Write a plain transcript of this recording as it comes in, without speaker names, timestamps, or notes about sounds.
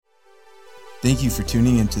Thank you for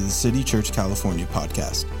tuning into the City Church California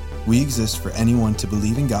podcast. We exist for anyone to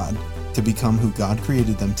believe in God, to become who God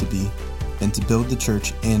created them to be, and to build the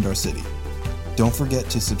church and our city. Don't forget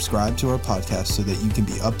to subscribe to our podcast so that you can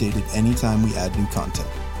be updated anytime we add new content.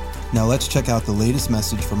 Now let's check out the latest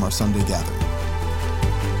message from our Sunday gathering.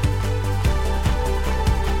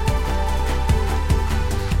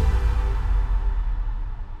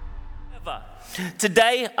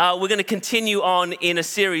 Today, we're going to continue on in a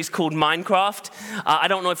series called Minecraft. I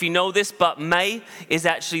don't know if you know this, but May is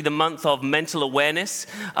actually the month of mental awareness,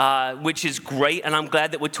 which is great, and I'm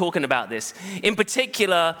glad that we're talking about this. In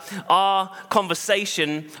particular, our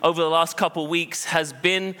conversation over the last couple of weeks has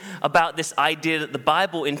been about this idea that the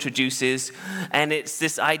Bible introduces, and it's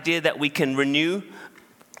this idea that we can renew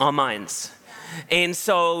our minds. And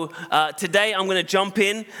so today I'm going to jump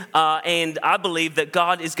in and I believe that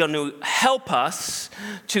God is going to help us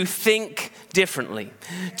to think differently,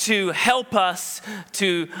 to help us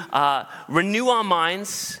to renew our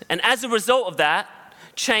minds, and as a result of that,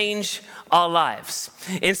 change our lives.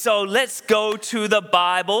 And so let's go to the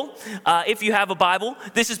Bible. If you have a Bible,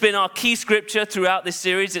 this has been our key scripture throughout this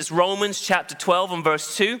series. It's Romans chapter 12 and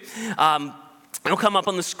verse 2. It'll come up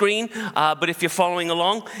on the screen, but if you're following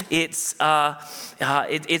along, it's one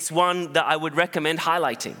that I would recommend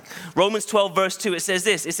highlighting. Romans 12 verse 2, it says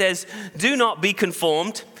this. It says, "Do not be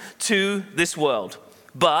conformed to this world,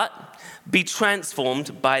 but be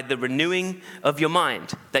transformed by the renewing of your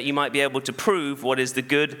mind, that you might be able to prove what is the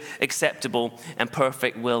good, acceptable, and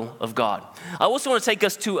perfect will of God." I also want to take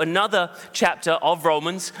us to another chapter of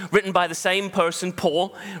Romans, written by the same person,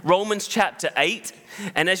 Paul, Romans chapter 8.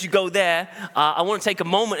 And as you go there, I want to take a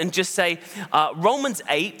moment and just say, Romans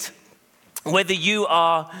 8, whether you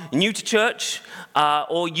are new to church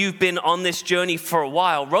or you've been on this journey for a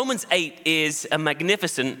while, Romans 8 is a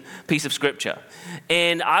magnificent piece of scripture.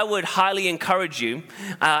 And I would highly encourage you,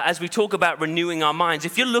 as we talk about renewing our minds,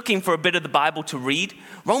 if you're looking for a bit of the Bible to read,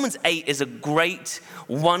 Romans 8 is a great,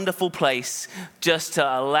 wonderful place just to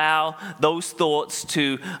allow those thoughts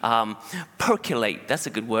to percolate, that's a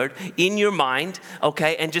good word, in your mind,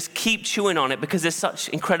 okay, and just keep chewing on it because there's such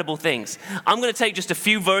incredible things. I'm going to take just a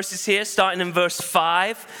few verses here, starting in verse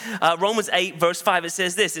 5. Romans 8, verse 5, it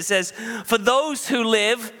says this. It says, "For those who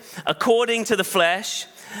live according to the flesh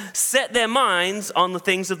set their minds on the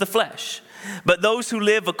things of the flesh. But those who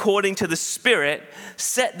live according to the Spirit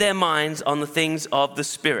set their minds on the things of the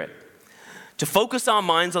Spirit. To focus our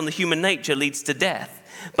minds on the human nature leads to death,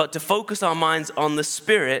 but to focus our minds on the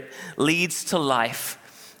Spirit leads to life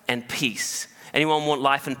and peace." Anyone want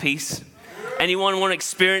life and peace? Anyone want to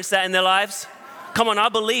experience that in their lives? Come on, I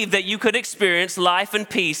believe that you could experience life and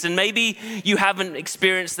peace, and maybe you haven't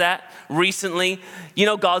experienced that recently. You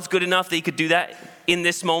know, God's good enough that He could do that in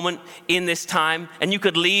this moment, in this time, and you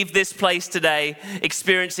could leave this place today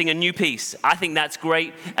experiencing a new peace. I think that's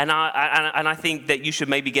great, and I think that you should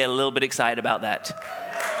maybe get a little bit excited about that.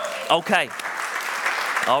 Okay.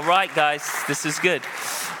 All right, guys, this is good.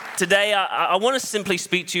 Today, I want to simply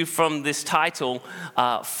speak to you from this title,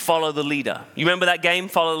 Follow the Leader. You remember that game,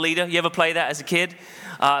 Follow the Leader? You ever play that as a kid?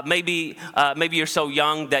 Maybe you're so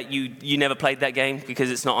young that you never played that game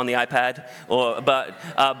because it's not on the iPad.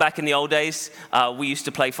 But back in the old days, we used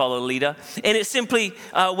to play Follow the Leader. And it simply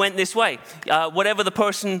went this way. Whatever the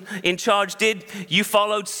person in charge did, you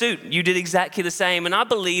followed suit. You did exactly the same. And I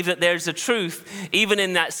believe that there's a truth, even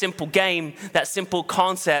in that simple game, that simple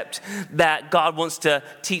concept that God wants to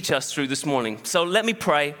teach us through this morning. So let me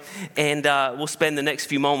pray, and we'll spend the next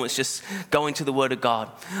few moments just going to the Word of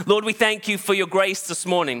God. Lord, we thank you for your grace this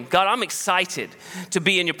morning. God, I'm excited to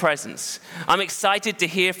be in your presence. I'm excited to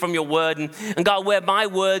hear from your word. And God, where my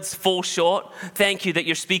words fall short, thank you that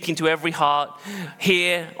you're speaking to every heart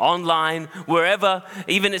here, online, wherever,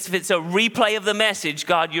 even if it's a replay of the message,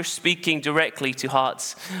 God, you're speaking directly to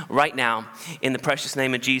hearts right now. In the precious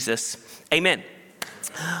name of Jesus, amen.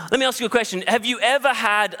 Let me ask you a question. Have you ever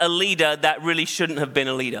had a leader that really shouldn't have been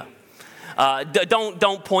a leader?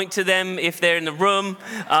 Don't point to them if they're in the room.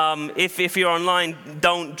 If you're online,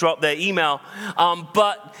 don't drop their email.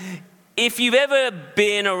 But if you've ever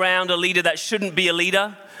been around a leader that shouldn't be a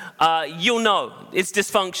leader, you'll know it's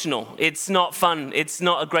dysfunctional. It's not fun. It's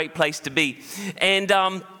not a great place to be. And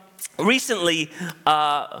recently,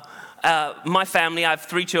 my family, I have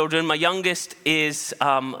 3 children. My youngest is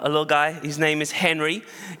a little guy. His name is Henry,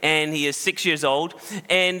 and he is 6 years old.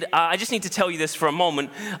 And I just need to tell you this for a moment.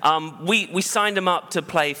 We signed him up to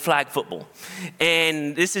play flag football.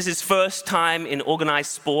 And this is his first time in organized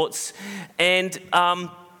sports. And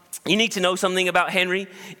you need to know something about Henry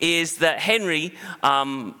is that Henry,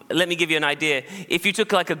 let me give you an idea. If you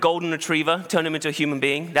took like a golden retriever, turn him into a human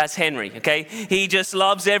being, that's Henry, okay? He just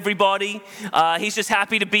loves everybody. He's just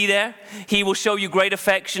happy to be there. He will show you great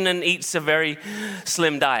affection and eats a very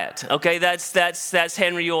slim diet, okay? That's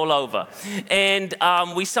Henry all over. And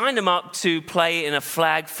we signed him up to play in a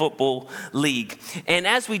flag football league. And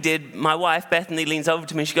as we did, my wife, Bethany, leans over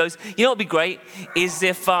to me and she goes, you know what would be great is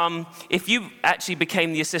if you actually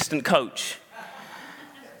became the assistant coach.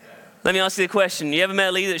 Let me ask you the question. You ever met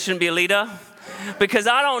a leader that shouldn't be a leader? Because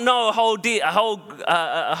I don't know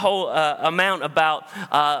a whole amount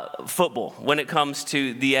about football when it comes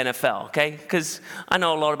to the NFL, okay? Because I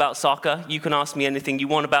know a lot about soccer. You can ask me anything you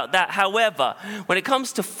want about that. However, when it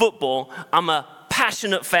comes to football, I'm a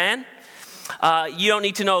passionate fan. You don't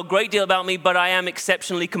need to know a great deal about me, but I am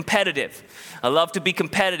exceptionally competitive. I love to be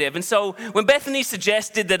competitive. And so when Bethany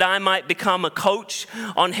suggested that I might become a coach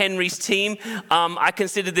on Henry's team, I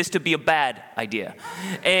considered this to be a bad idea.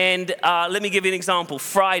 And let me give you an example.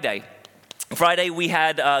 Friday we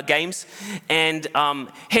had games, and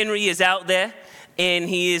Henry is out there, and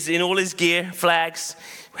he is in all his gear, flags,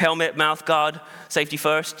 helmet, mouth guard, safety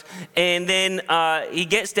first. And then he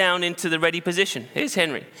gets down into the ready position. Here's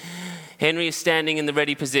Henry. Henry is standing in the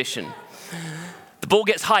ready position. The ball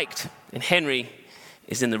gets hiked, and Henry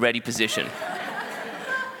is in the ready position.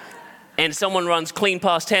 And someone runs clean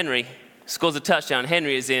past Henry, scores a touchdown.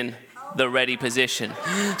 Henry is in the ready position.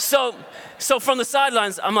 So from the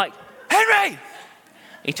sidelines, I'm like, Henry!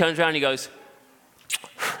 He turns around and he goes,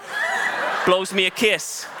 blows me a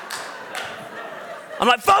kiss. I'm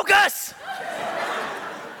like, focus!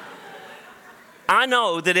 I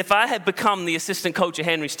know that if I had become the assistant coach of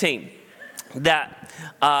Henry's team, that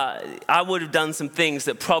I would have done some things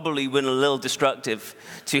that probably were a little destructive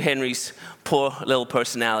to Henry's poor little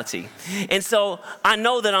personality. And so I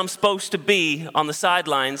know that I'm supposed to be on the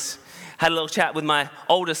sidelines, had a little chat with my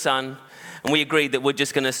older son, and we agreed that we're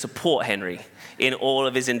just going to support Henry in all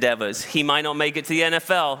of his endeavors. He might not make it to the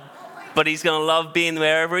NFL, but he's going to love being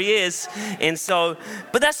wherever he is. And so,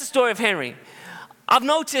 but that's the story of Henry. I've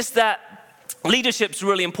noticed that leadership's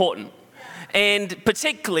really important. And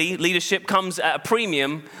particularly, leadership comes at a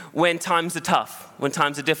premium when times are tough, when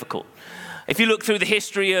times are difficult. If you look through the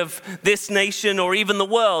history of this nation or even the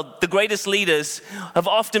world, the greatest leaders have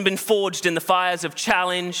often been forged in the fires of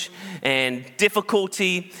challenge and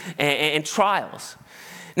difficulty and trials.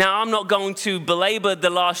 Now, I'm not going to belabor the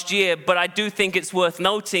last year, but I do think it's worth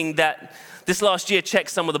noting that this last year checked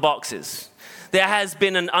some of the boxes. There has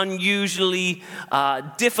been an unusually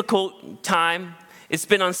difficult time. It's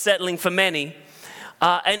been unsettling for many.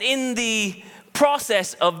 And in the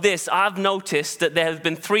process of this, I've noticed that there have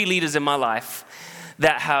been 3 leaders in my life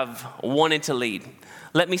that have wanted to lead.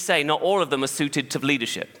 Let me say, not all of them are suited to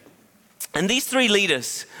leadership. And these 3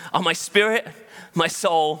 leaders are my spirit, my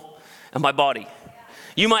soul, and my body.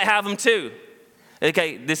 You might have them too.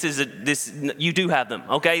 Okay, you do have them,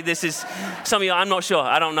 okay? This is, some of you, I'm not sure,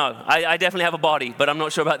 I don't know. I definitely have a body, but I'm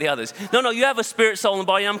not sure about the others. No, you have a spirit, soul, and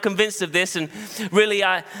body. I'm convinced of this, and really,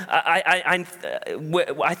 I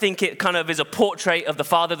think it kind of is a portrait of the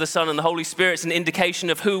Father, the Son, and the Holy Spirit. It's an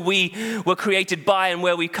indication of who we were created by and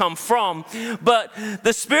where we come from. But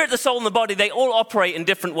the spirit, the soul, and the body, they all operate in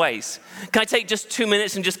different ways. Can I take just 2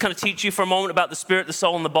 minutes and just kind of teach you for a moment about the spirit, the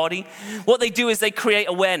soul, and the body? What they do is they create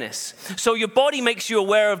awareness. So your body makes you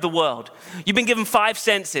aware of the world. You've been given 5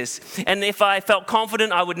 senses. And if I felt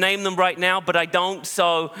confident, I would name them right now, but I don't.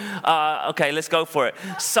 So, okay, let's go for it.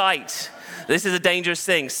 Sight. This is a dangerous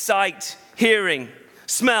thing. Sight, hearing,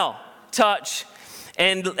 smell, touch,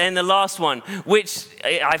 and the last one, which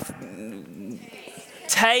I've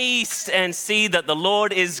taste and see that the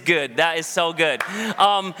Lord is good. That is so good.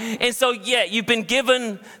 And so, yeah, you've been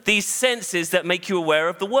given these senses that make you aware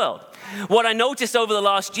of the world. What I noticed over the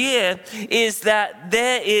last year is that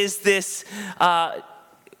there is this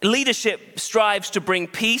leadership strives to bring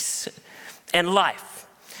peace and life.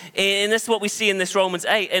 And that's what we see in this Romans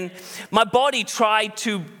 8. And my body tried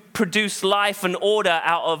to produce life and order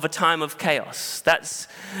out of a time of chaos.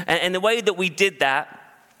 And the way that we did that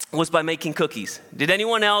was by making cookies. Did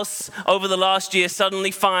anyone else over the last year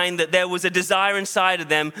suddenly find that there was a desire inside of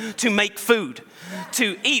them to make food,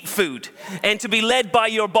 to eat food, and to be led by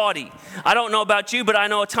your body? I don't know about you, but I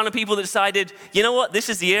know a ton of people that decided, you know what, this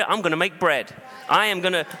is the year I'm gonna make bread. I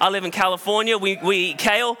live in California, we eat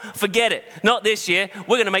kale, forget it. Not this year,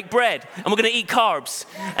 we're gonna make bread, and we're gonna eat carbs.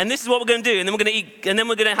 And this is what we're gonna do, and then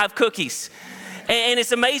we're gonna have cookies. And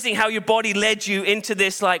it's amazing how your body led you into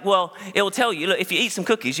this, like, well, it will tell you, look, if you eat some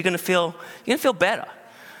cookies, you're gonna feel better.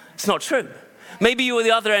 It's not true. Maybe you were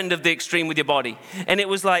the other end of the extreme with your body. And it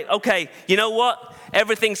was like, okay, you know what?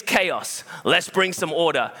 Everything's chaos. Let's bring some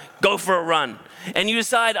order. Go for a run. And you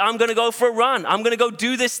decide, I'm going to go for a run. I'm going to go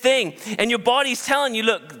do this thing. And your body's telling you,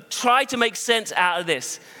 look, try to make sense out of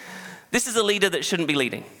this. This is a leader that shouldn't be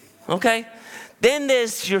leading, okay? Then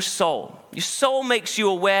there's your soul. Your soul makes you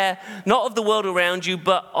aware, not of the world around you,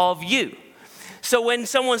 but of you. So when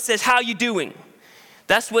someone says, how are you doing?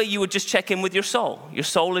 That's where you would just check in with your soul. Your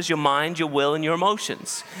soul is your mind, your will, and your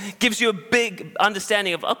emotions. Gives you a big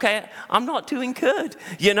understanding of, okay, I'm not doing good,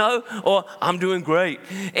 or I'm doing great.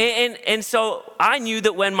 And so I knew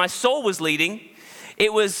that when my soul was leading,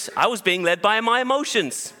 I was being led by my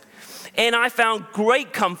emotions. And I found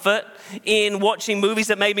great comfort in watching movies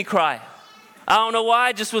that made me cry. I don't know why,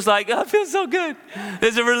 I just was like, oh, I feel so good.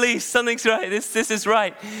 There's a release, something's right, this is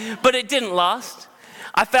right. But it didn't last.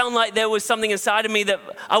 I found like there was something inside of me that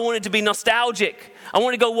I wanted to be nostalgic. I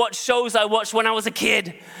wanted to go watch shows I watched when I was a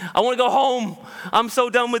kid. I want to go home. I'm so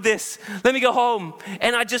done with this. Let me go home.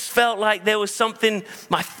 And I just felt like there was something,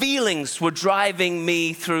 my feelings were driving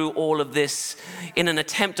me through all of this in an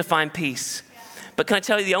attempt to find peace. But can I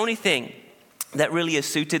tell you, the only thing that really is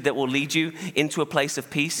suited that will lead you into a place of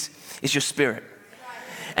peace is your spirit.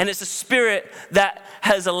 And it's a spirit that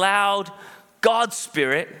has allowed God's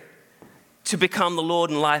Spirit to become the Lord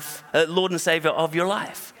and Savior of your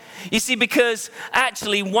life. You see, because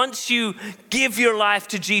actually once you give your life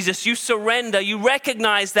to Jesus, you surrender, you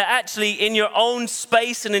recognize that actually in your own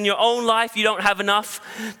space and in your own life, you don't have enough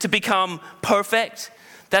to become perfect.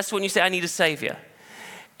 That's when you say, I need a Savior.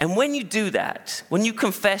 And when you do that, when you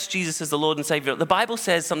confess Jesus as the Lord and Savior, the Bible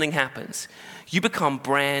says something happens. You become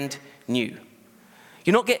brand new.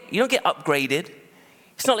 You don't get upgraded.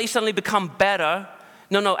 It's not like you suddenly become better.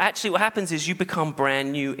 No, actually what happens is you become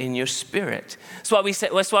brand new in your spirit. That's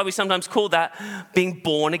why we sometimes call that being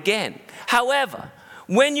born again. However,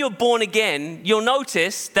 when you're born again, you'll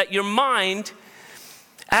notice that your mind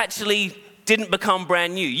actually didn't become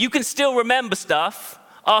brand new. You can still remember stuff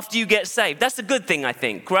after you get saved. That's a good thing, I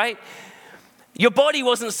think, right? Your body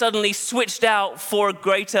wasn't suddenly switched out for a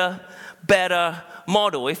greater, better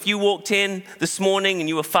model. If you walked in this morning and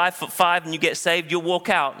you were 5'5" and you get saved, you'll walk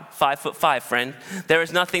out 5'5", friend. There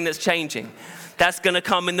is nothing that's changing. That's going to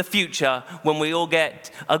come in the future when we all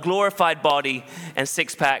get a glorified body and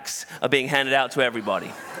six packs are being handed out to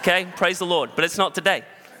everybody. Okay? Praise the Lord. But it's not today.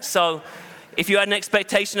 So if you had an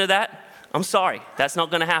expectation of that, I'm sorry. That's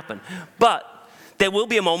not going to happen. But there will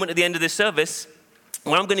be a moment at the end of this service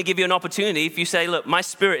when I'm going to give you an opportunity. If you say, look, my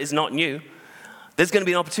spirit is not new, there's going to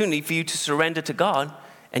be an opportunity for you to surrender to God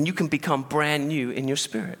and you can become brand new in your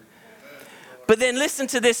spirit. But then listen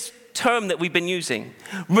to this term that we've been using,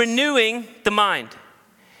 renewing the mind.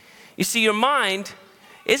 You see, your mind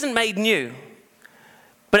isn't made new,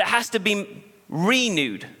 but it has to be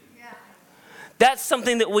renewed. That's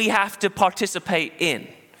something that we have to participate in.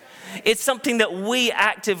 It's something that we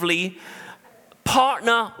actively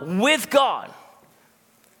partner with God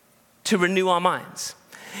to renew our minds.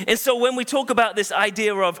 And so when we talk about this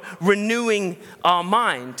idea of renewing our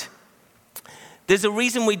mind, there's a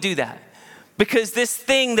reason we do that. Because this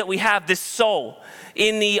thing that we have, this soul,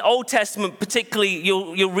 in the Old Testament particularly,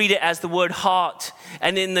 you'll read it as the word heart.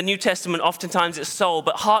 And in the New Testament, oftentimes it's soul.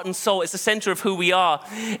 But heart and soul, it's the center of who we are.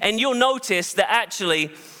 And you'll notice that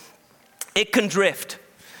actually it can drift.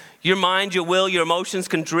 Your mind, your will, your emotions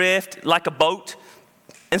can drift like a boat.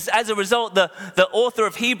 And as a result, the author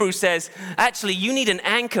of Hebrews says, actually, you need an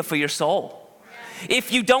anchor for your soul.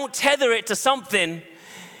 If you don't tether it to something,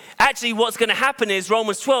 actually what's going to happen is,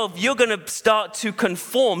 Romans 12, you're going to start to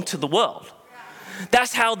conform to the world.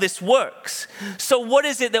 That's how this works. So what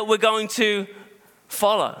is it that we're going to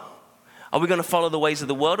follow? Are we going to follow the ways of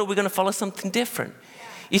the world, or are we going to follow something different?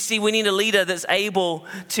 You see, we need a leader that's able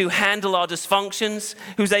to handle our dysfunctions,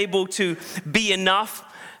 who's able to be enough.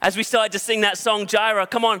 As we started to sing that song, Jireh,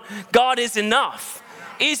 come on, God is enough.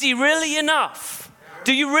 Is he really enough?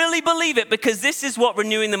 Do you really believe it? Because this is what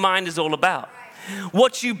renewing the mind is all about.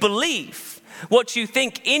 What you believe, what you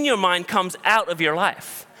think in your mind comes out of your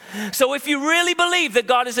life. So if you really believe that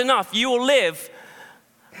God is enough, you will live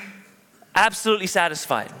absolutely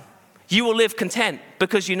satisfied. You will live content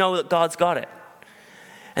because you know that God's got it.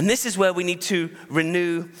 And this is where we need to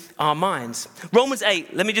renew our minds. Romans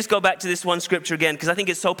 8, let me just go back to this one scripture again because I think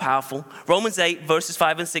it's so powerful. Romans 8, verses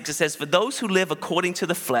 5 and 6, it says, for those who live according to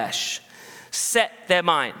the flesh, set their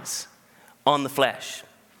minds on the flesh.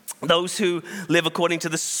 Those who live according to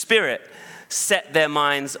the Spirit, set their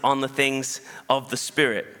minds on the things of the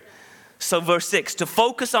Spirit. So verse 6, to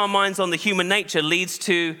focus our minds on the human nature leads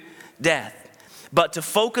to death. But to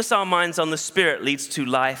focus our minds on the Spirit leads to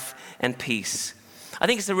life and peace. I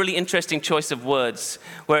think it's a really interesting choice of words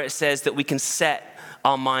where it says that we can set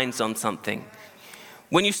our minds on something.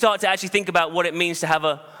 When you start to actually think about what it means to have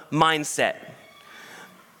a mindset,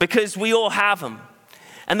 because we all have them.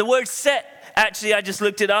 And the word set, actually, I just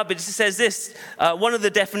looked it up. It just says this. One of the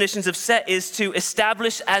definitions of set is to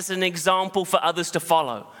establish as an example for others to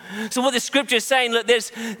follow. So what the scripture is saying, look,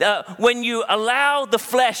 when you allow the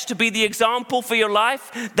flesh to be the example for your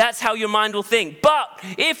life, that's how your mind will think. But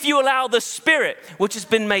if you allow the Spirit, which has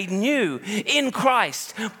been made new in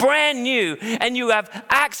Christ, brand new, and you have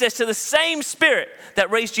access to the same Spirit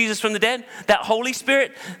that raised Jesus from the dead, that Holy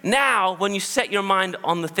Spirit, now when you set your mind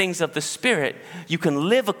on the things of the Spirit, you can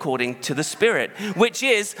live according to the Spirit, which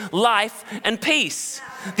is life and peace.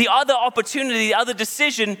 The other opportunity, the other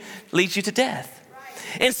decision leads you to death.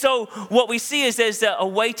 And so what we see is there's a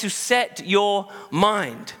way to set your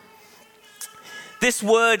mind. This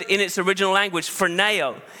word in its original language,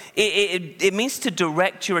 phroneo, it means to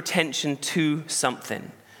direct your attention to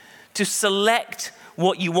something, to select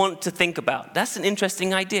what you want to think about. That's an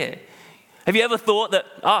interesting idea. Have you ever thought that,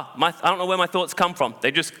 I don't know where my thoughts come from.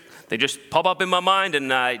 They just pop up in my mind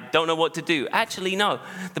and I don't know what to do. Actually, no.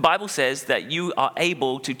 The Bible says that you are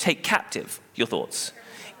able to take captive your thoughts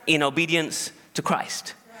in obedience to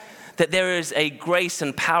Christ. That there is a grace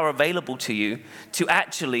and power available to you to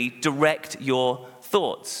actually direct your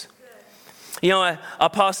thoughts. You know, a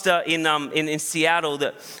pastor in Seattle,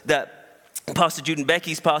 that Pastor Jude and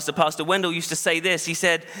Becky's Pastor Wendell used to say this. He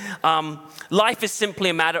said, life is simply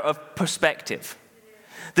a matter of perspective.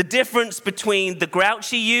 The difference between the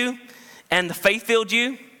grouchy you and the faith-filled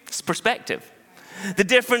you is perspective. The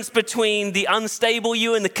difference between the unstable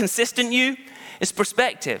you and the consistent you is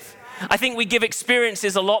perspective. I think we give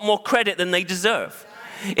experiences a lot more credit than they deserve.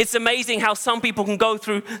 It's amazing how some people can go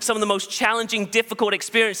through some of the most challenging, difficult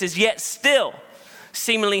experiences, yet still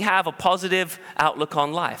seemingly have a positive outlook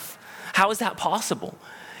on life. How is that possible?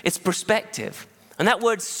 It's perspective. And that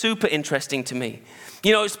word's super interesting to me.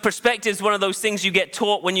 You know, perspective is one of those things you get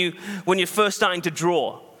taught when you're first starting to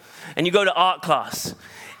draw. And you go to art class.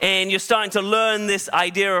 And you're starting to learn this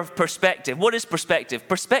idea of perspective. What is perspective?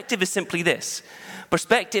 Perspective is simply this.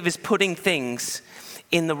 Perspective is putting things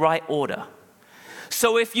in the right order.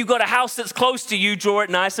 So if you've got a house that's close to you, draw it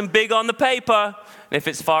nice and big on the paper. And if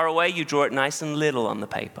it's far away, you draw it nice and little on the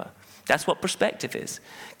paper. That's what perspective is.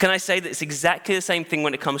 Can I say that it's exactly the same thing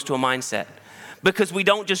when it comes to a mindset? Because we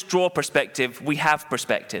don't just draw perspective, we have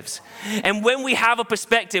perspectives. And when we have a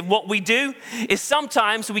perspective, what we do is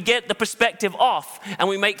sometimes we get the perspective off and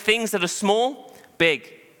we make things that are small,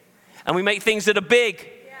 big. And we make things that are big,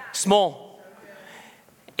 small.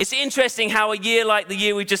 It's interesting how a year like the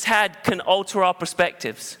year we just had can alter our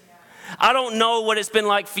perspectives. I don't know what it's been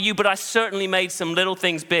like for you, but I certainly made some little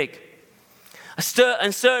things big. I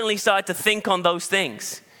certainly started to think on those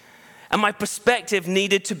things. And my perspective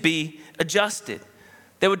needed to be adjusted.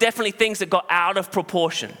 There were definitely things that got out of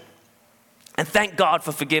proportion. And thank God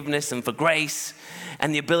for forgiveness and for grace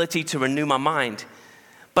and the ability to renew my mind.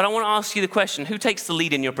 But I want to ask you the question, who takes the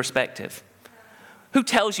lead in your perspective? Who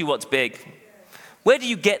tells you what's big? Where do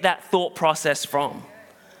you get that thought process from?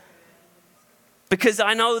 Because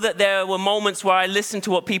I know that there were moments where I listened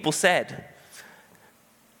to what people said.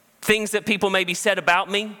 Things that people maybe said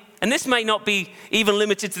about me. And this may not be even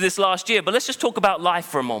limited to this last year, but let's just talk about life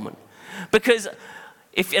for a moment. Because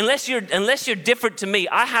unless you're different to me,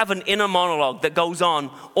 I have an inner monologue that goes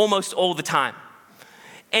on almost all the time.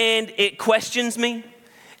 And it questions me,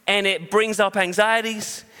 and it brings up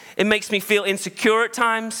anxieties. It makes me feel insecure at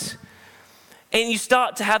times. And you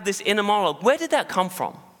start to have this inner monologue. Where did that come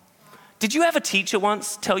from? Did you have a teacher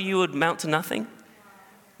once tell you would amount to nothing?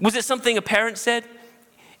 Was it something a parent said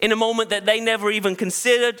in a moment that they never even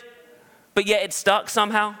considered, but yet it stuck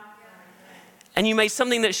somehow? And you made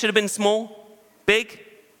something that should have been small, big?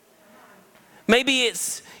 Maybe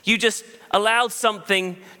it's you just allowed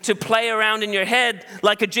something to play around in your head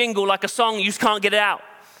like a jingle, like a song, you just can't get it out.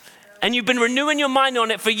 And you've been renewing your mind on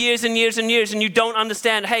it for years and years and years, and you don't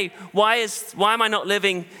understand, hey, why am I not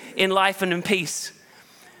living in life and in peace?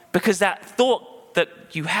 Because that thought that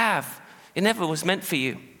you have, it never was meant for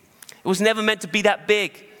you. It was never meant to be that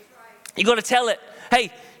big. You got to tell it,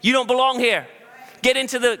 hey, you don't belong here. Get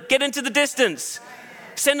into the distance.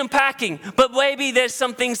 Send them packing. But maybe there's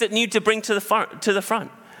some things that need to bring to the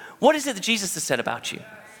front. What is it that Jesus has said about you?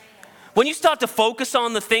 When you start to focus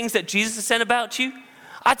on the things that Jesus has said about you,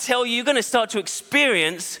 I tell you, you're going to start to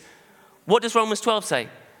experience, what does Romans 12 say?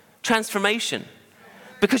 Transformation.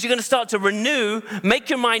 Because you're going to start to make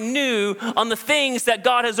your mind new on the things that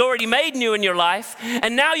God has already made new in your life.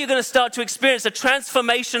 And now you're going to start to experience a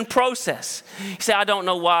transformation process. You say, I don't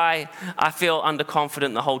know why I feel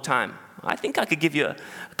underconfident the whole time. I think I could give you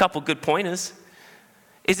a couple good pointers.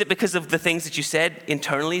 Is it because of the things that you said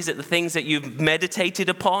internally? Is it the things that you've meditated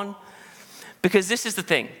upon? Because this is the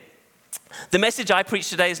thing. The message I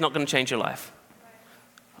preach today is not going to change your life.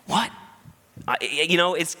 What?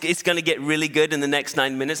 It's going to get really good in the next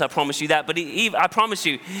 9 minutes. I promise you that. But I promise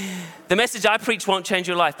you, the message I preach won't change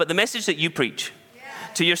your life. But the message that you preach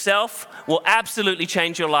to yourself will absolutely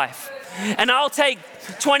change your life. And I'll take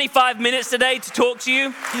 25 minutes today to talk to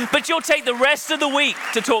you, but you'll take the rest of the week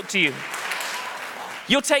to talk to you.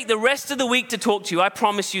 You'll take the rest of the week to talk to you. I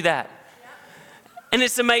promise you that. And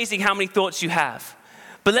it's amazing how many thoughts you have.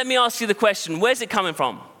 But let me ask you the question, where's it coming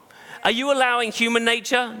from? Are you allowing human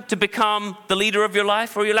nature to become the leader of your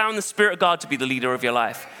life, or are you allowing the Spirit of God to be the leader of your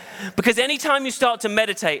life? Because anytime you start to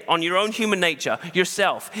meditate on your own human nature,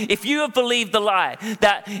 yourself, if you have believed the lie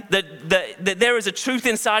that there is a truth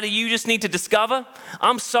inside of you just need to discover,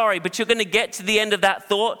 I'm sorry, but you're going to get to the end of that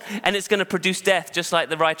thought and it's going to produce death, just like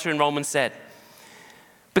the writer in Romans said.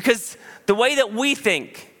 Because the way that we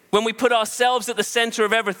think, when we put ourselves at the center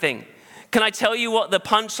of everything, can I tell you what the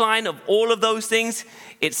punchline of all of those things?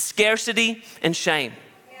 It's scarcity and shame.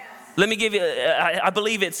 Yes. Let me give you, I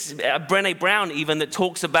believe it's Brené Brown even that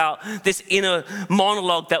talks about this inner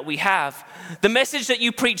monologue that we have. The message that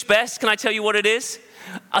you preach best, can I tell you what it is?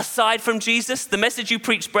 Aside from Jesus, the message you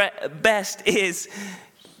preach best is,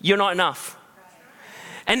 you're not enough.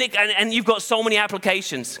 And you've got so many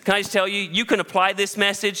applications. Can I just tell you, you can apply this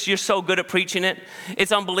message. You're so good at preaching it.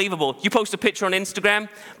 It's unbelievable. You post a picture on Instagram,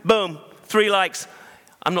 boom, 3 likes.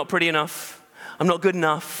 I'm not pretty enough. I'm not good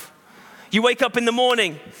enough. You wake up in the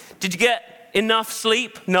morning. Did you get enough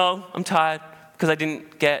sleep? No, I'm tired because I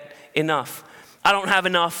didn't get enough. I don't have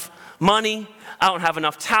enough money. I don't have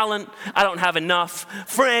enough talent. I don't have enough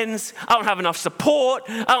friends. I don't have enough support.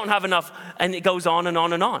 I don't have enough. And it goes on and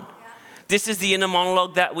on and on. This is the inner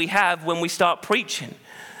monologue that we have when we start preaching,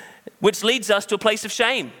 which leads us to a place of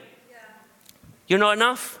shame. You're not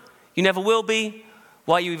enough. You never will be.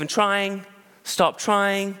 Why are you even trying? Stop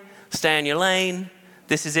trying. Stay in your lane.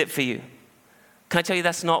 This is it for you. Can I tell you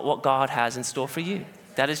that's not what God has in store for you?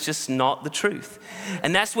 That is just not the truth.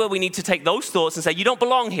 And that's where we need to take those thoughts and say, you don't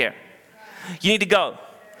belong here. You need to go.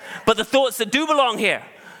 But the thoughts that do belong here,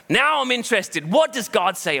 now I'm interested. What does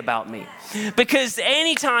God say about me? Because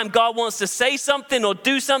anytime God wants to say something or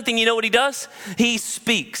do something, you know what he does? He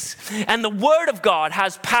speaks. And the word of God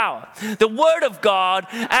has power. The word of God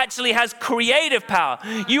actually has creative power.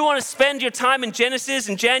 You want to spend your time in Genesis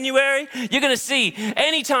in January, you're going to see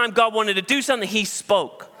anytime God wanted to do something, he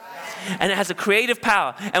spoke. And it has a creative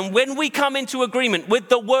power. And when we come into agreement with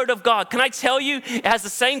the word of God, can I tell you, it has the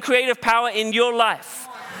same creative power in your life.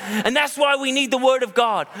 And that's why we need the word of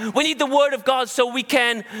God. We need the word of God so we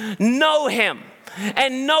can know him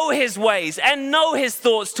and know his ways and know his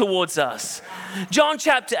thoughts towards us. John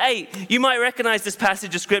chapter 8, you might recognize this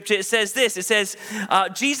passage of scripture. It says this, it says,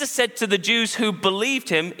 Jesus said to the Jews who believed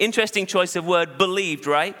him, interesting choice of word, believed,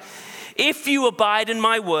 right? If you abide in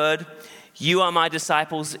my word, you are my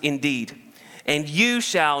disciples indeed, and you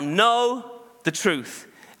shall know the truth,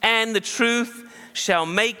 and the truth shall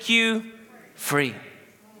make you free.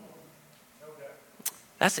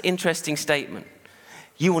 That's an interesting statement.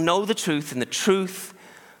 You will know the truth, and the truth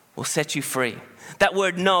will set you free. That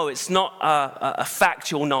word know, it's not a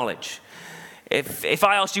factual knowledge. If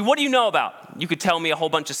I asked you, what do you know about? You could tell me a whole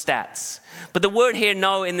bunch of stats. But the word here,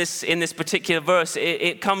 know, in this particular verse,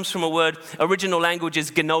 it comes from a word, original language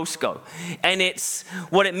is gnosko. And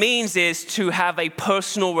what it means is to have a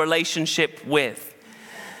personal relationship with.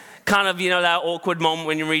 Kind of, that awkward moment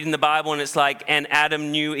when you're reading the Bible and it's like, and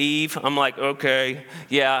Adam knew Eve. I'm like, okay,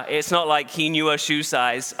 yeah. It's not like he knew her shoe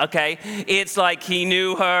size, okay? It's like he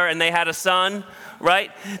knew her and they had a son,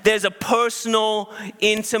 right? There's a personal,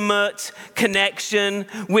 intimate connection,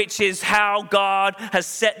 which is how God has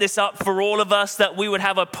set this up for all of us, that we would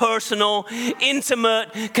have a personal,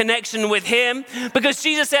 intimate connection with him. Because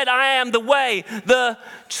Jesus said, I am the way, the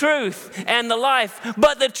truth, and the life.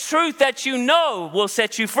 But the truth that you know will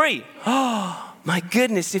set you free. Oh, my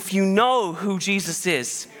goodness, if you know who Jesus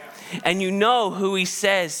is, and you know who he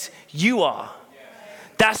says you are,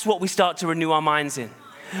 that's what we start to renew our minds in.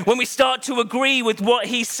 When we start to agree with what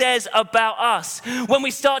he says about us, when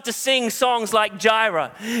we start to sing songs like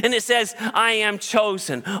Jireh, and it says, I am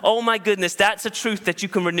chosen. Oh my goodness, that's a truth that you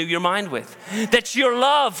can renew your mind with. That you're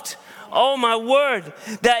loved. oh my word,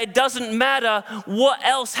 that it doesn't matter what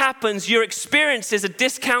else happens. Your experiences are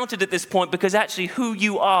discounted at this point because actually who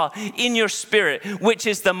you are in your spirit, which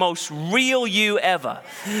is the most real you ever.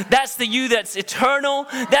 That's the you that's eternal.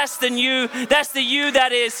 That's the you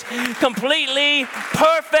that is completely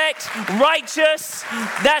perfect, righteous.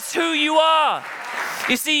 That's who you are.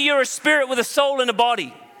 You see, you're a spirit with a soul and a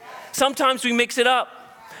body. Sometimes we mix it up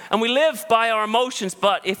and we live by our emotions,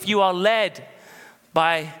 but if you are led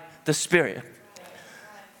by the Spirit,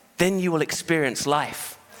 then you will experience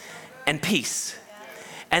life and peace.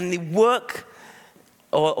 And the work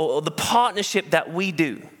or the partnership that we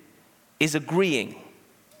do is agreeing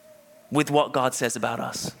with what God says about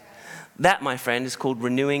us. That, my friend, is called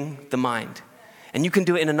renewing the mind. And you can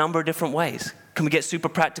do it in a number of different ways. Can we get super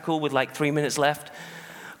practical with like 3 minutes left?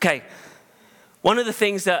 Okay. One of the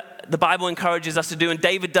things that the Bible encourages us to do, and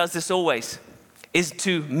David does this always, is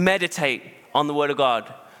to meditate on the Word of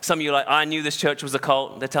God. Some of you are like, I knew this church was a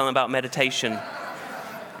cult. They're telling about meditation.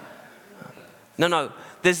 No.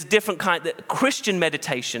 There's a different kind. Christian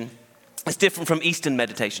meditation is different from Eastern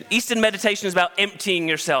meditation. Eastern meditation is about emptying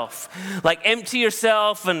yourself. Like empty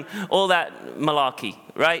yourself and all that malarkey,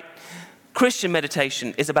 right? Christian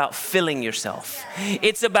meditation is about filling yourself.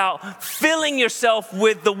 It's about filling yourself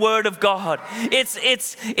with the Word of God.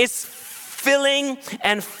 It's filling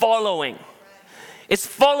and following. It's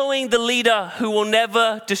following the leader who will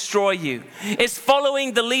never destroy you. It's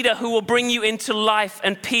following the leader who will bring you into life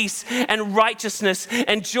and peace and righteousness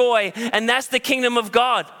and joy. And that's the kingdom of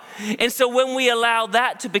God. And so when we allow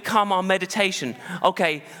that to become our meditation,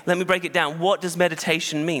 okay, let me break it down. What does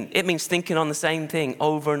meditation mean? It means thinking on the same thing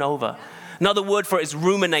over and over. Another word for it is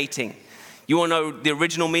ruminating. You want to know the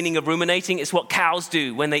original meaning of ruminating? It's what cows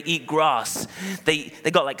do when they eat grass. They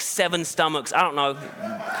got like 7 stomachs. I don't know.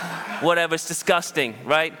 Whatever, it's disgusting,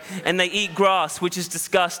 right? And they eat grass, which is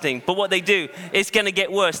disgusting. But what they do, it's going to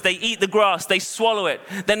get worse. They eat the grass, they swallow it,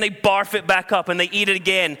 then they barf it back up and they eat it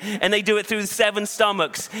again. And they do it through 7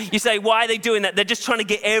 stomachs. You say, why are they doing that? They're just trying to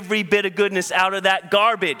get every bit of goodness out of that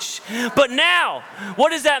garbage. But now, what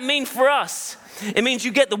does that mean for us? It means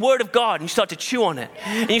you get the Word of God and you start to chew on it.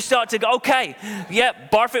 And you start to go, okay,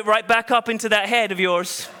 barf it right back up into that head of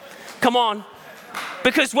yours. Come on.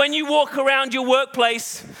 Because when you walk around your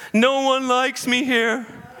workplace, no one likes me here.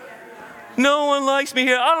 No one likes me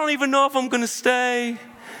here. I don't even know if I'm going to stay.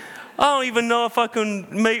 I don't even know if I can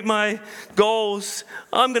make my goals.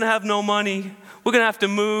 I'm going to have no money. We're going to have to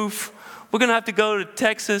move. We're going to have to go to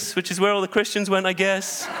Texas, which is where all the Christians went, I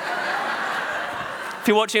guess. If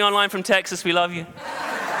you're watching online from Texas, we love you.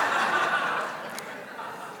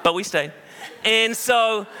 But we stayed. And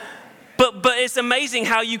so, but it's amazing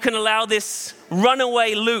how you can allow this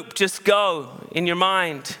runaway loop just go in your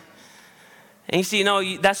mind. And you see,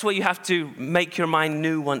 that's what you have to make your mind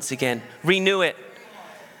new once again. Renew it.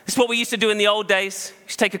 It's what we used to do in the old days. You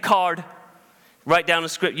just take a card, write down a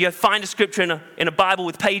script. You find a scripture in a Bible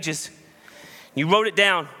with pages. You wrote it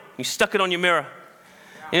down. You stuck it on your mirror.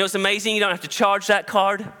 You know what's amazing? You don't have to charge that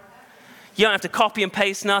card. You don't have to copy and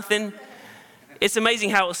paste nothing. It's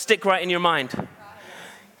amazing how it'll stick right in your mind.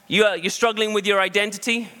 You're struggling with your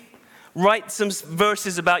identity. Write some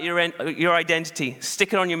verses about your identity.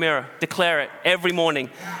 Stick it on your mirror. Declare it every morning.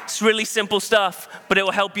 It's really simple stuff, but it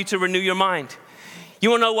will help you to renew your mind.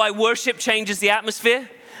 You want to know why worship changes the atmosphere?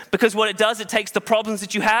 Because what it does, it takes the problems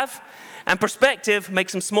that you have, and perspective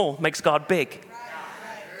makes them small, makes God big.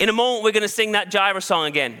 In a moment, we're going to sing that Jireh song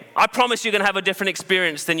again. I promise you're going to have a different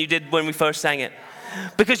experience than you did when we first sang it.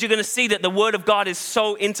 Because you're going to see that the Word of God is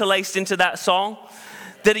so interlaced into that song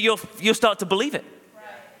that you'll start to believe it.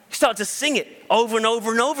 You start to sing it over and over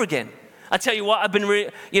and over again. I tell you what, I've been,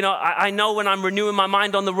 I know when I'm renewing my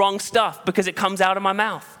mind on the wrong stuff because it comes out of my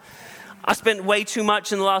mouth. I spent way too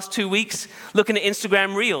much in the last 2 weeks looking at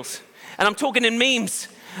Instagram Reels. And I'm talking in memes.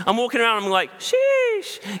 I'm walking around, I'm like,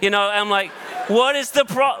 sheesh. I'm like, what is the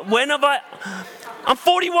I'm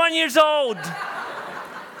 41 years old.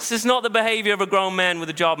 This is not the behavior of a grown man with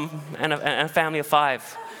a job and a family of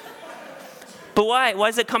 5. But why? Why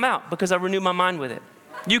does it come out? Because I renew my mind with it.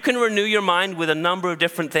 You can renew your mind with a number of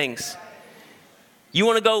different things. You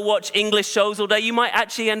want to go watch English shows all day? You might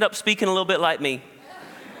actually end up speaking a little bit like me.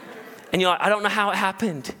 And you're like, I don't know how it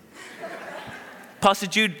happened. Pastor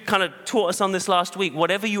Jude kind of taught us on this last week.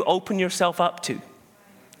 Whatever you open yourself up to,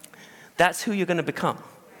 that's who you're going to become.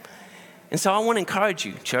 And so I want to encourage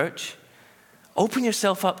you, church. Open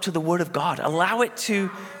yourself up to the Word of God. Allow it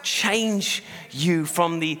to change you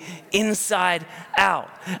from the inside out.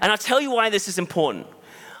 And I'll tell you why this is important.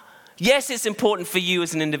 Yes, it's important for you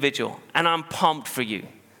as an individual, and I'm pumped for you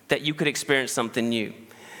that you could experience something new.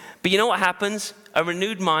 But you know what happens? A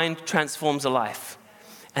renewed mind transforms a life.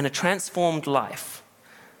 And a transformed life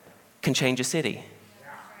can change a city.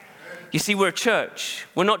 You see, we're a church.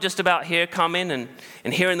 We're not just about here coming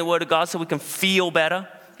and hearing the word of God so we can feel better.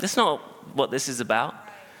 That's not what this is about.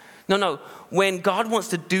 No. When God wants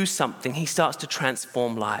to do something, he starts to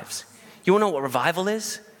transform lives. You want to know what revival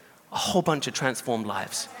is? A whole bunch of transformed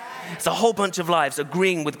lives. It's a whole bunch of lives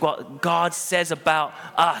agreeing with what God says about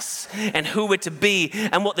us and who we're to be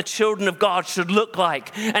and what the children of God should look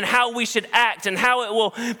like and how we should act and how it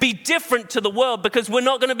will be different to the world, because we're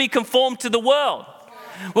not going to be conformed to the world.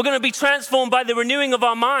 We're going to be transformed by the renewing of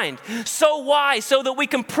our mind. So why? So that we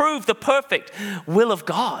can prove the perfect will of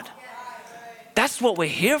God. That's what we're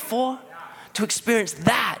here for, to experience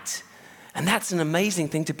that. And that's an amazing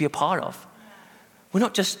thing to be a part of. We're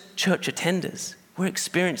not just church attenders. We're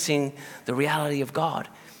experiencing the reality of God.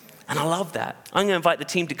 And I love that. I'm going to invite the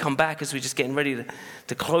team to come back as we're just getting ready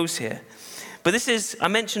to close here. But I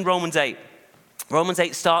mentioned Romans 8. Romans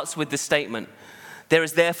 8 starts with this statement: there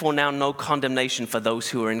is therefore now no condemnation for those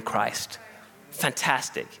who are in Christ.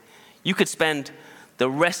 Fantastic. You could spend the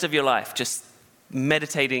rest of your life just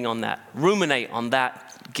meditating on that, ruminate on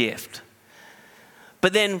that gift.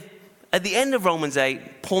 But then at the end of Romans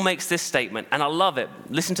 8, Paul makes this statement, and I love it.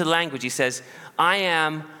 Listen to the language. He says, I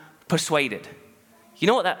am persuaded. You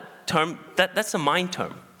know what that term, that's a mind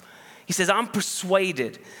term. He says, I'm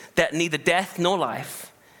persuaded that neither death nor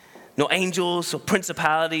life, nor angels or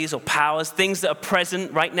principalities or powers, things that are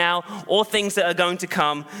present right now or things that are going to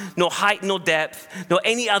come, nor height nor depth, nor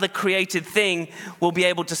any other created thing will be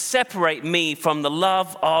able to separate me from the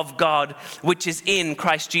love of God, which is in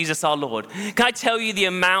Christ Jesus our Lord. Can I tell you the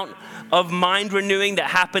amount of mind renewing that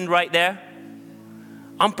happened right there?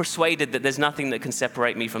 I'm persuaded that there's nothing that can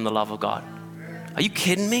separate me from the love of God. Are you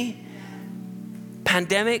kidding me?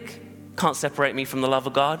 Pandemic can't separate me from the love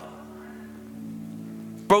of God.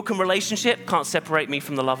 Broken relationship can't separate me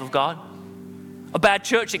from the love of God. A bad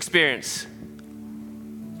church experience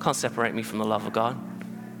can't separate me from the love of God.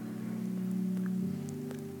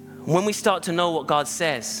 When we start to know what God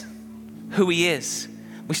says, who he is,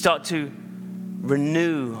 we start to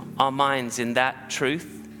renew our minds in that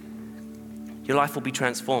truth, your life will be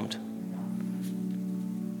transformed.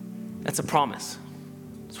 That's a promise.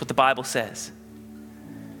 That's what the Bible says.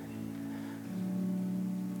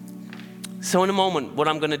 So in a moment, what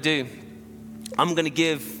I'm going to do, I'm going to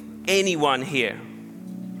give anyone here,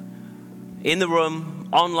 in the room,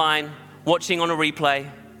 online, watching on a replay,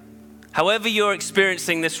 however you're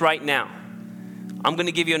experiencing this right now, I'm going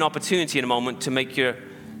to give you an opportunity in a moment to make to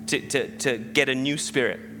get a new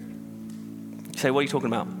spirit. You say, what are you talking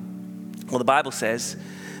about? Well, the Bible says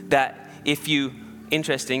that if you,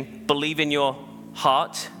 believe in your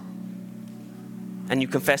heart and you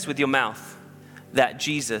confess with your mouth that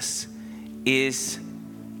Jesus is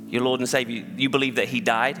your Lord and Savior, you believe that he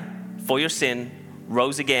died for your sin,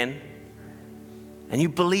 rose again, and you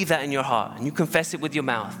believe that in your heart and you confess it with your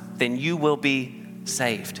mouth, then you will be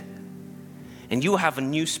saved. And you will have a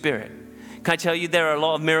new spirit. Can I tell you, there are a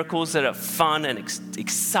lot of miracles that are fun and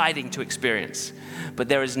exciting to experience, but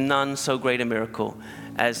there is none so great a miracle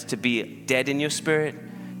as to be dead in your spirit,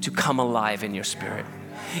 to come alive in your spirit.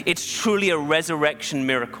 It's truly a resurrection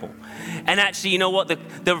miracle. And actually, you know what?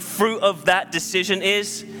 The fruit of that decision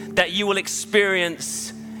is that you will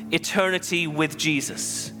experience eternity with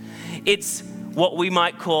Jesus. It's what we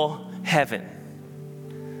might call heaven.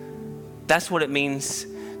 That's what it means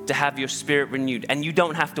to have your spirit renewed. And you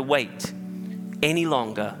don't have to wait any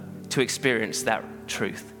longer to experience that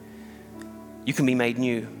truth. You can be made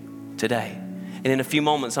new today. And in a few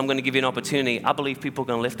moments, I'm going to give you an opportunity. I believe people are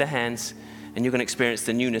going to lift their hands and you're going to experience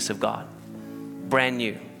the newness of God. Brand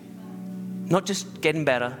new. Not just getting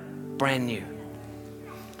better, brand new.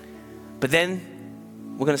 But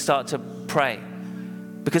then we're going to start to pray.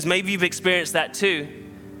 Because maybe you've experienced that too.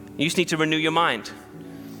 You just need to renew your mind.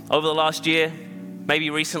 Over the last year, maybe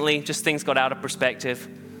recently, just things got out of perspective.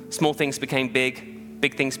 Small things became big,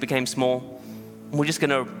 big things became small. And we're just going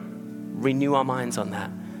to renew our minds on that.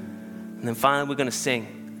 And then finally, we're going to sing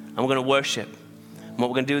and we're going to worship. And what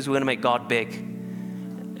we're going to do is we're going to make God big.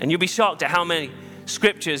 And you'll be shocked at how many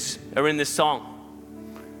scriptures are in this song.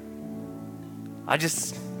 I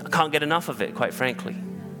can't get enough of it, quite frankly.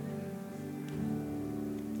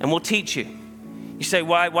 And we'll teach you. You say,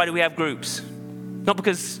 why do we have groups? Not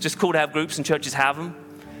because it's just cool to have groups and churches have them.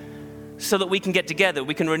 So that we can get together,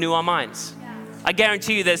 we can renew our minds. I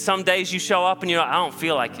guarantee you there's some days you show up and you're like, I don't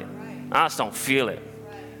feel like it. I just don't feel it.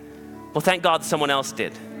 Well, thank God someone else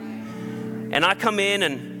did. And I come in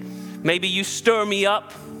and maybe you stir me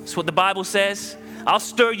up. That's what the Bible says. I'll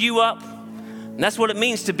stir you up. And that's what it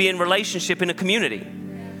means to be in relationship in a community.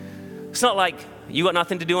 It's not like, you got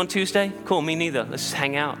nothing to do on Tuesday? Cool, me neither. Let's just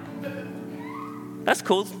hang out. That's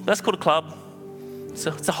cool. That's called a club. It's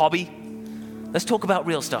a hobby. Let's talk about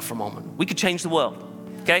real stuff for a moment. We could change the world,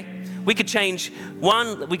 okay? We could change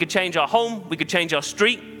our home. We could change our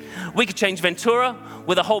street. We could change Ventura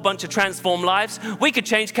with a whole bunch of transformed lives. We could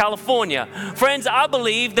change California. Friends, I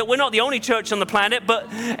believe that we're not the only church on the planet, but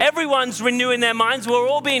everyone's renewing their minds. We're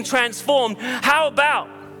all being transformed. How about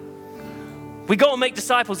we go and make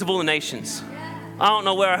disciples of all the nations? I don't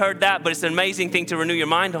know where I heard that, but it's an amazing thing to renew your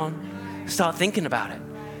mind on. Start thinking about it.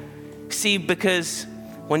 See, because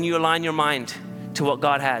when you align your mind to what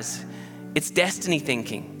God has, it's destiny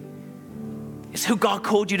thinking. It's who God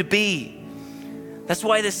called you to be. That's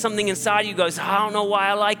why there's something inside you goes, I don't know why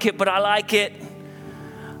I like it, but I like it.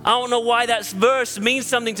 I don't know why that verse means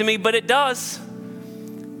something to me, but it does.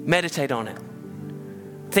 Meditate on it.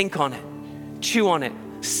 Think on it. Chew on it.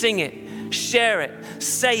 Sing it. Share it.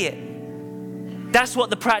 Say it. That's what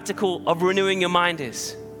the practical of renewing your mind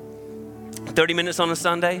is. 30 minutes on a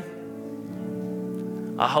Sunday.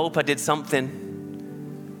 I hope I did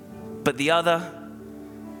something. But the other,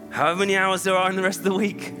 however many hours there are in the rest of the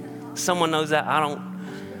week, someone knows that. I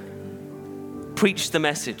don't. Preach the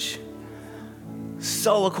message.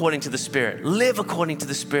 Sow according to the Spirit. Live according to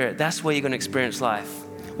the Spirit. That's where you're going to experience life.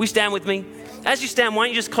 Will you stand with me? As you stand, why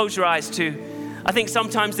don't you just close your eyes too? I think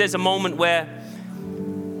sometimes there's a moment where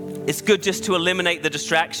it's good just to eliminate the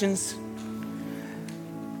distractions.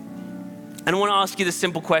 And I want to ask you this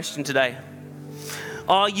simple question today.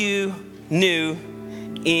 Are you new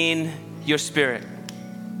in your spirit?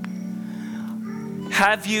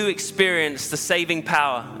 Have you experienced the saving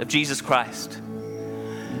power of Jesus Christ?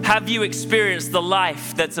 Have you experienced the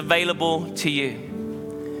life that's available to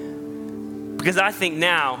you? Because I think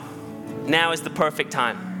now is the perfect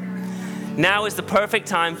time. Now is the perfect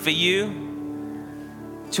time for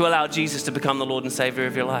you to allow Jesus to become the Lord and Savior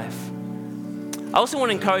of your life. I also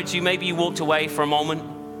want to encourage you, maybe you walked away for a moment.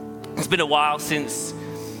 It's been a while since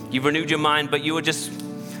you've renewed your mind, but you were just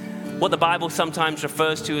what the Bible sometimes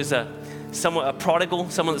refers to as a prodigal,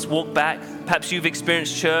 someone that's walked back. Perhaps you've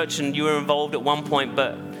experienced church and you were involved at one point,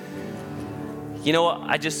 but you know what?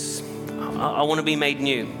 I want to be made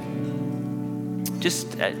new.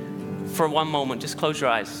 Just for one moment, just close your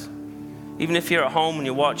eyes. Even if you're at home and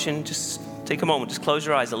you're watching, just take a moment, just close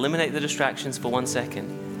your eyes, eliminate the distractions for 1 second.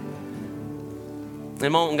 In a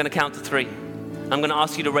moment, I'm going to count to 3. I'm going to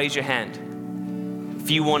ask you to raise your hand if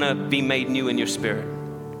you want to be made new in your spirit.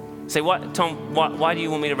 Say, what, Tom, why do you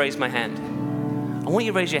want me to raise my hand? I want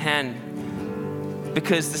you to raise your hand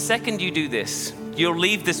because the second you do this, you'll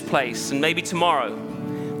leave this place, and maybe tomorrow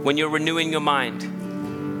when you're renewing your mind,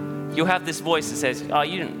 you'll have this voice that says, oh,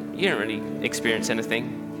 you didn't really experience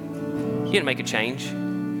anything. You didn't make a change.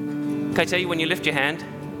 Can I tell you, when you lift your hand,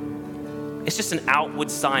 it's just an outward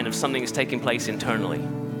sign of something that's taking place internally.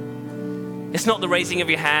 It's not the raising of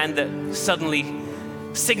your hand that suddenly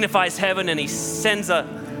signifies heaven and he sends a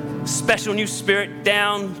special new spirit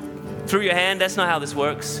down through your hand. That's not how this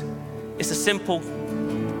works. It's a simple,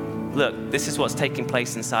 look, this is what's taking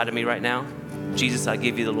place inside of me right now. Jesus, I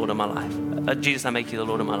give you the Lord of my life. Jesus, I make you the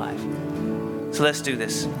Lord of my life. So let's do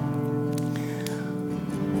this.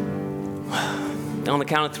 On the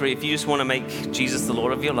count of 3, if you just want to make Jesus the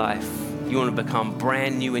Lord of your life, you want to become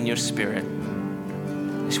brand new in your spirit,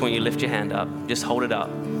 I just want you to lift your hand up. Just hold it up.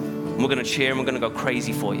 And we're going to cheer and we're going to go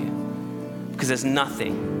crazy for you. Because there's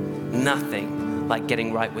nothing like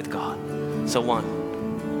getting right with God. So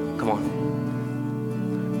 1, come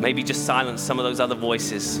on. Maybe just silence some of those other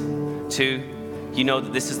voices. 2, you know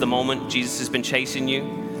that this is the moment. Jesus has been chasing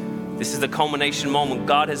you. This is the culmination moment.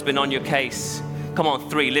 God has been on your case. Come on,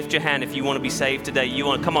 3, lift your hand if you want to be saved today.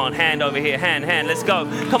 Come on, hand over here, hand, let's go.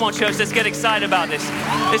 Come on, church, let's get excited about this.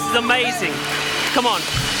 This is amazing. Come on,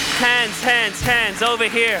 hands over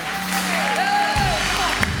here.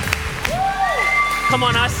 Come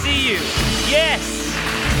on, I see you. Yes.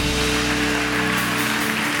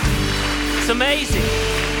 It's amazing.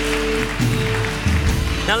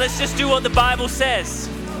 Now let's just do what the Bible says.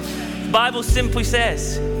 The Bible simply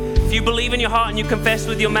says, if you believe in your heart and you confess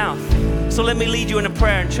with your mouth. So let me lead you in a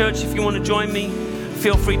prayer. And church, if you want to join me,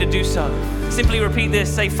 feel free to do so. Simply repeat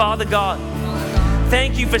this. Say, Father God,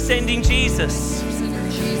 thank you for sending Jesus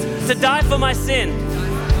to die for my sin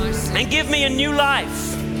and give me a new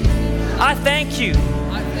life. I thank you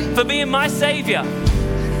for being my Savior.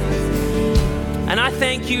 And I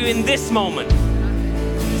thank you in this moment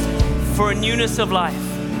for a newness of life.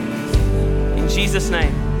 In Jesus'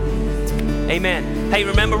 name, amen. Hey,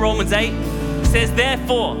 remember Romans 8? It says,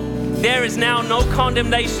 therefore, There is now no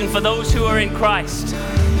condemnation for those who are in Christ.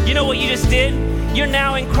 You know what you just did? You're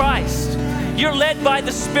now in Christ. You're led by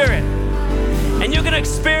the Spirit. And you're going to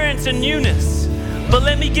experience a newness. But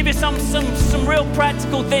let me give you some real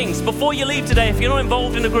practical things. Before you leave today, if you're not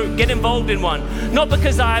involved in a group, get involved in one. Not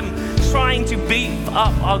because I'm trying to beef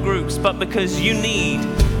up our groups, but because you need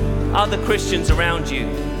other Christians around you.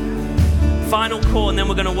 Final call, and then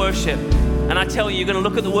we're going to worship. And I tell you, you're going to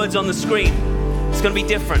look at the words on the screen. It's going to be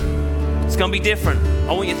different. It's going to be different.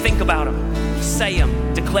 I want you to think about them. Say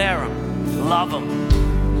them. Declare them. Love them.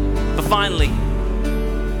 But finally,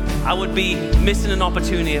 I would be missing an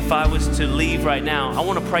opportunity if I was to leave right now. I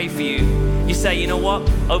want to pray for you. You say, you know what?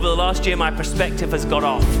 Over the last year, my perspective has got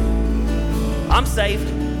off. I'm saved.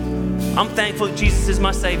 I'm thankful that Jesus is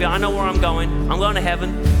my Savior. I know where I'm going. I'm going to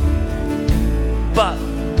heaven. But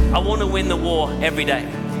I want to win the war every day.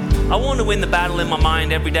 I want to win the battle in my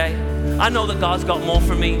mind every day. I know that God's got more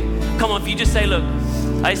for me. Come on, if you just say, look,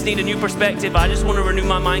 I just need a new perspective. I just want to renew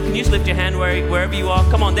my mind. Can you just lift your hand wherever you are?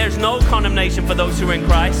 Come on, there's no condemnation for those who are in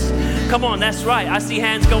Christ. Come on, that's right. I see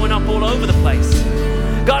hands going up all over the place.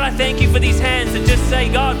 God, I thank you for these hands that just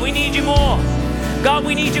say, God, we need you more. God,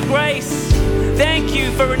 we need your grace. Thank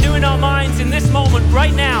you for renewing our minds in this moment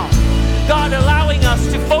right now. God, allowing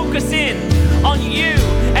us to focus in on you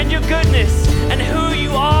and your goodness and who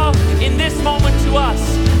you are in this moment to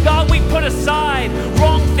us. God, we put aside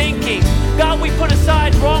wrong thinking. God, we put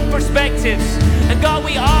aside wrong perspectives. And God,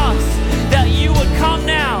 we ask that you would come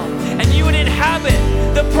now and you would inhabit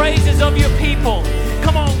the praises of your people.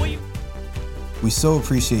 Come on, We so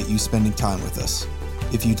appreciate you spending time with us.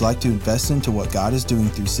 If you'd like to invest into what God is doing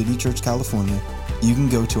through City Church California, you can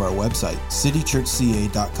go to our website,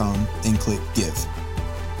 citychurchca.com, and click Give.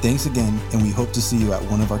 Thanks again, and we hope to see you at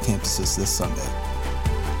one of our campuses this Sunday.